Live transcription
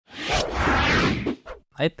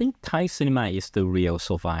I think Thai cinema is the real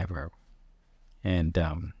survivor. And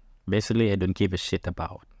basically, I don't give a shit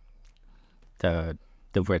about the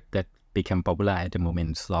word that become popular at the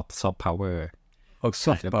moment, soft power. Oh,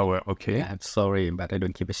 soft power, okay. Yeah, I'm sorry, but I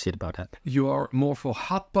don't give a shit about that. You are more for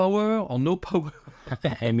hard power or no power?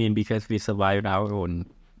 I mean, because we survive our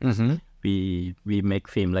own. We make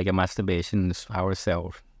film like a masturbation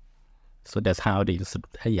ourselves. So that's how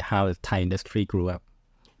the Thai industry grew up,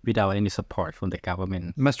 without any support from the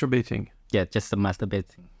government. Masturbating. Yeah, just the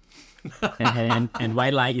masturbating. and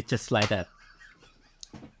white light is just like that.